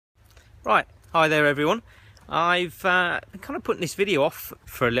Right, hi there everyone. I've been kind of putting this video off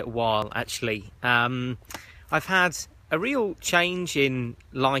for a little while actually. I've had a real change in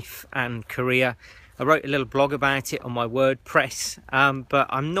life and career. I wrote a little blog about it on my WordPress, but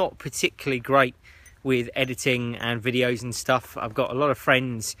I'm not particularly great with editing and videos and stuff. I've got a lot of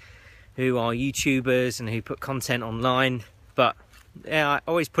friends who are YouTubers and who put content online, but yeah, I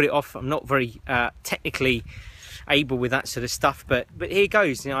always put it off. I'm not very technically able with that sort of stuff, but here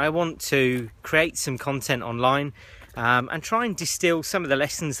goes. I want to create some content online and try and distill some of the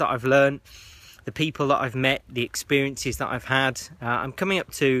lessons that I've learned, the people that I've met, the experiences that I've had. I'm coming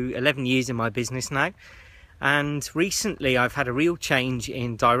up to 11 years in my business now, and recently I've had a real change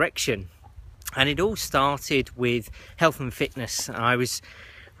in direction, and it all started with health and fitness. I was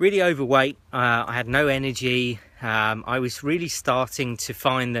really overweight, I had no energy. I was really starting to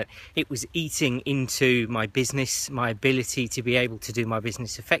find that it was eating into my business, my ability to be able to do my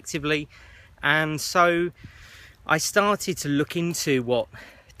business effectively. And so I started to look into what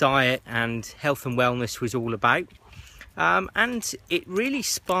diet and health and wellness was all about. And it really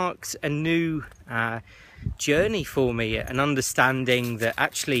sparked a new journey for me, an understanding that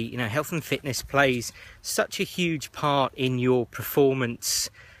actually, health and fitness plays such a huge part in your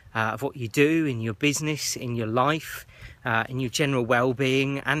performance of what you do in your business, in your life, in your general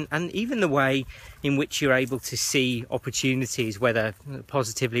well-being, and even the way in which you're able to see opportunities, whether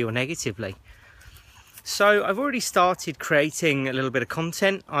positively or negatively. So I've already started creating a little bit of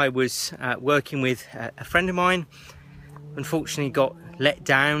content. I was working with a friend of mine, unfortunately got let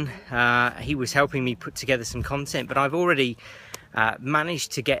down. He was helping me put together some content, but I've already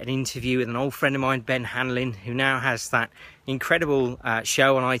managed to get an interview with an old friend of mine, Ben Hanlon, who now has that incredible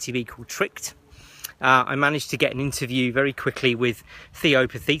show on ITV called Tricked. I managed to get an interview very quickly with Theo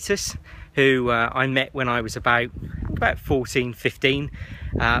Pathetis, who I met when I was about 14, 15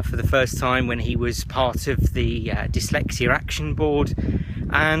 for the first time, when he was part of the Dyslexia Action Board.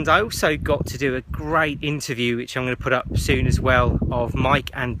 And I also got to do a great interview, which I'm going to put up soon as well, of Mike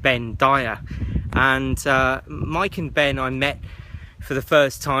and Ben Dyer. And Mike and Ben I met for the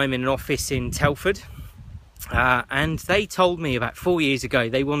first time in an office in Telford, and they told me about 4 years ago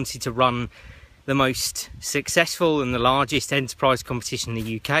they wanted to run the most successful and the largest enterprise competition in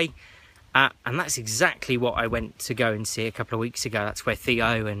the UK, and that's exactly what I went to go and see a couple of weeks ago. That's where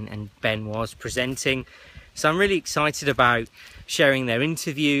Theo and Ben was presenting. So I'm really excited about sharing their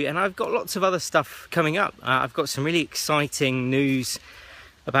interview, and I've got lots of other stuff coming up. I've got some really exciting news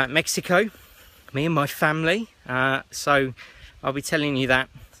about Mexico, me and my family, so I'll be telling you that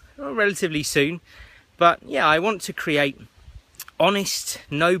relatively soon. But yeah, I want to create honest,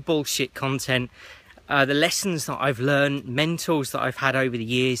 no bullshit content, the lessons that I've learned, mentors that I've had over the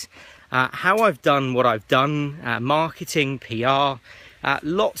years, how I've done what I've done, marketing, PR,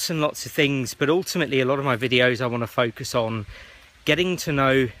 lots and lots of things. But ultimately, a lot of my videos I want to focus on getting to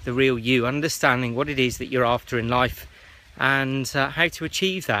know the real you, understanding what it is that you're after in life, and how to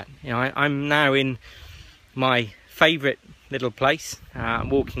achieve that. I'm now in my favourite little place. I'm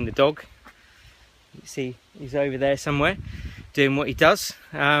walking the dog. You see he's over there somewhere doing what he does,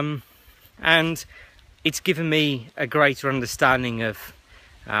 and it's given me a greater understanding of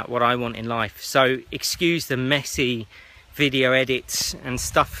what I want in life. So excuse the messy video edits and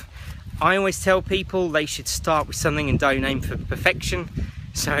stuff. I always tell people they should start with something and don't aim for perfection.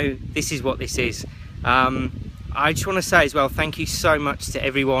 So this is what this is. I just want to say as well, thank you so much to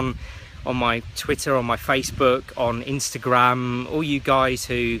everyone on my Twitter, on my Facebook, on Instagram, all you guys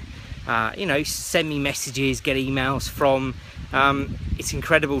who, send me messages, get emails from. It's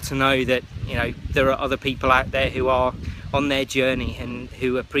incredible to know that, there are other people out there who are on their journey and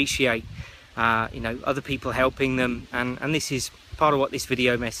who appreciate, other people helping them. And this is part of what this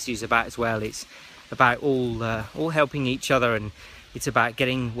video message is about as well. It's about all helping each other, and it's about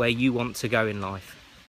getting where you want to go in life.